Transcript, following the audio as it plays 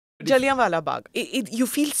Jallianwala Bagh. You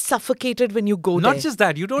feel suffocated when you go there. Not just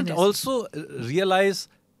that, you don't also realize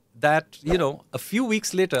that, a few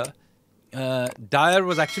weeks later, Dyer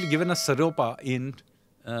was actually given a saropa in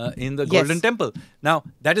the Golden Temple. Now,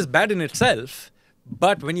 that is bad in itself,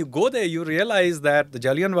 but when you go there, you realize that the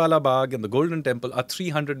Jallianwala Bagh and the Golden Temple are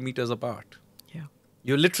 300 meters apart. Yeah.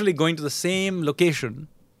 You're literally going to the same location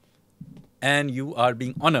and you are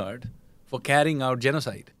being honored for carrying out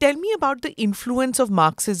genocide. Tell me about the influence of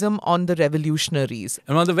Marxism on the revolutionaries.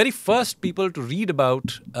 And one of the very first people to read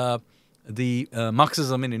about the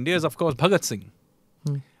Marxism in India is, of course, Bhagat Singh.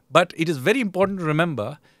 But it is very important to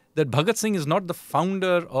remember that Bhagat Singh is not the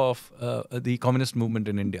founder of the communist movement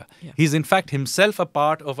in India. Yeah. He's in fact himself a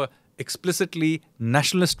part of an explicitly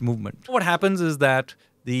nationalist movement. What happens is that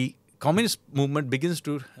the communist movement begins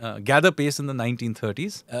to gather pace in the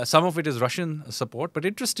 1930s. Some of it is Russian support, but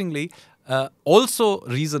interestingly, also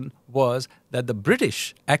reason was that the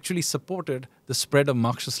British actually supported the spread of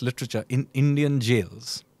Marxist literature in Indian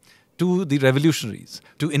jails to the revolutionaries,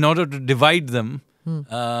 in order to divide them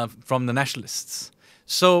from the nationalists.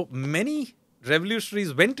 So many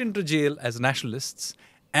revolutionaries went into jail as nationalists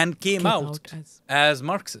and came out as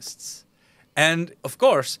Marxists. And of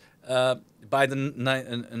course, by the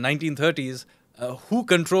 1930s, who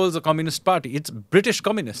controls the Communist Party? It's British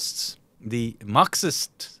communists. The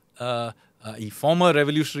Marxists, former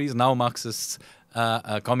revolutionaries, now Marxists,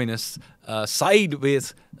 communists, side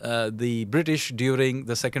with the British during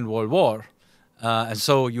the Second World War. And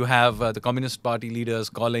so you have the Communist Party leaders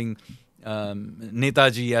calling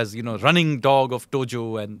Netaji as, running dog of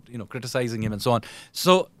Tojo and, criticizing him and so on.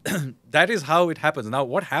 So that is how it happens. Now,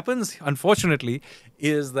 what happens, unfortunately,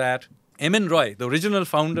 is that M.N. Roy, the original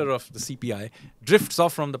founder of the CPI, drifts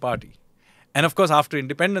off from the party. And of course, after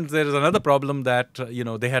independence, there is another problem that,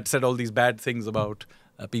 they had said all these bad things about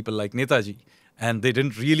people like Netaji, and they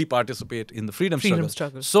didn't really participate in the freedom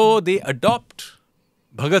struggle. So they adopt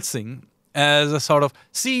Bhagat Singh as a sort of,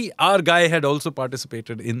 see, our guy had also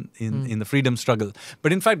participated in the freedom struggle.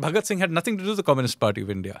 But in fact, Bhagat Singh had nothing to do with the Communist Party of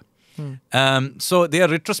India. So they are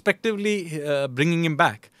retrospectively bringing him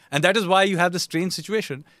back. And that is why you have this strange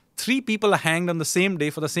situation. 3 people are hanged on the same day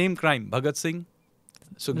for the same crime. Bhagat Singh,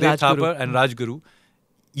 Sukhdev Thapar and Rajguru.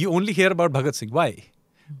 You only hear about Bhagat Singh. Why?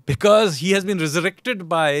 Because he has been resurrected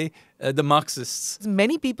by the Marxists.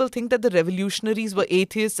 Many people think that the revolutionaries were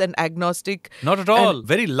atheists and agnostic. Not at all.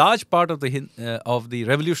 Very large part of the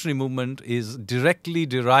revolutionary movement is directly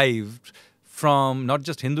derived from not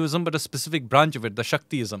just Hinduism, but a specific branch of it, the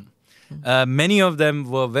Shaktiism. Many of them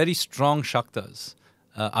were very strong Shaktas,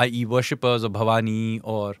 i.e. worshippers of Bhavani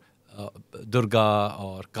or Durga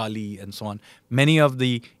or Kali and so on. Many of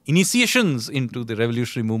the initiations into the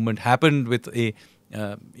revolutionary movement happened with a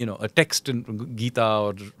text in Gita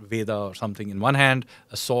or Veda or something in one hand,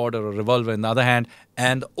 a sword or a revolver in the other hand,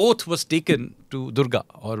 and the oath was taken to Durga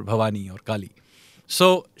or Bhavani or Kali.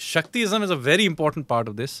 So Shaktiism is a very important part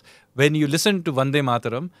of this. When you listen to Vande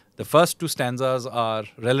Mataram, the first 2 stanzas are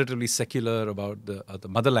relatively secular about the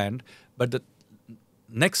motherland, but the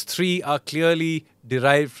next 3 are clearly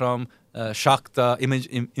derived from Shakta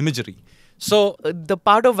imagery. So the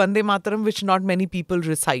part of Vande Mataram which not many people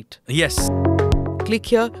recite. Yes. Click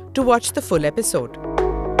here to watch the full episode.